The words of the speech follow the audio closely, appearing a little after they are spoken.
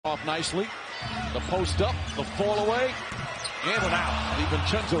Off nicely. The post up, the fall away, in and out.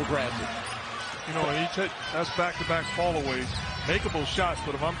 Divincenzo grabs it. You know, that's back-to-back fall-aways. Makeable shots,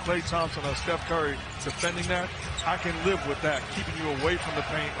 but if I'm Klay Thompson or Steph Curry defending that, I can live with that, keeping you away from the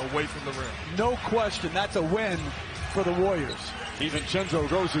paint, away from the rim. No question, that's a win for the Warriors. Divincenzo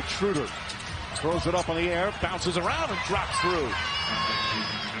goes at Schroeder. Throws it up in the air, bounces around, and drops through.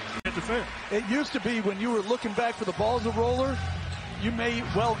 Can't defend. It used to be when you were looking back for the ball as a roller, you may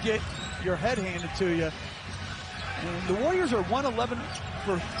well get your head handed to you. And the Warriors are 1-11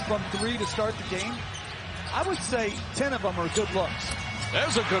 from 3 to start the game. I would say 10 of them are good looks.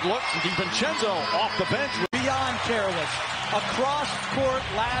 There's a good look. Divincenzo off the bench. Beyond careless. Across court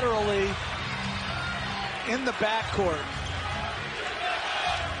laterally in the backcourt.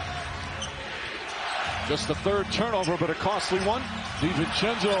 Just the third turnover, but a costly one.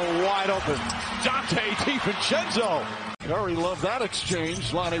 Divincenzo wide open. Donte Divincenzo. Curry loved that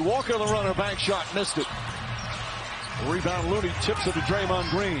exchange. Lonnie Walker, the runner, bank shot, missed it. Rebound, Looney tips it to Draymond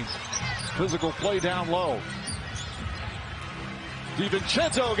Green. Physical play down low.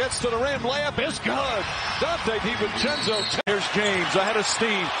 Divincenzo gets to the rim. Layup is good. Donte Divincenzo. Here's James ahead of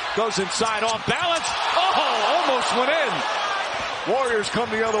steam. Goes inside off balance. Oh, almost went in. Warriors come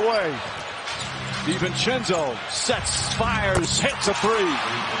the other way. Divincenzo sets, fires, hits a three.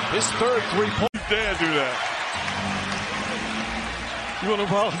 His third three-point. You dare do that. You want to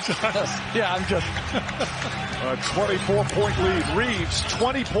apologize? Yeah, I'm just. A 24-point lead. Reeves,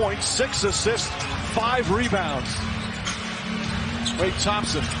 20 points, 6 assists, 5 rebounds. Klay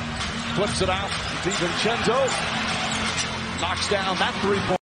Thompson flips it out. Divincenzo knocks down that three-point.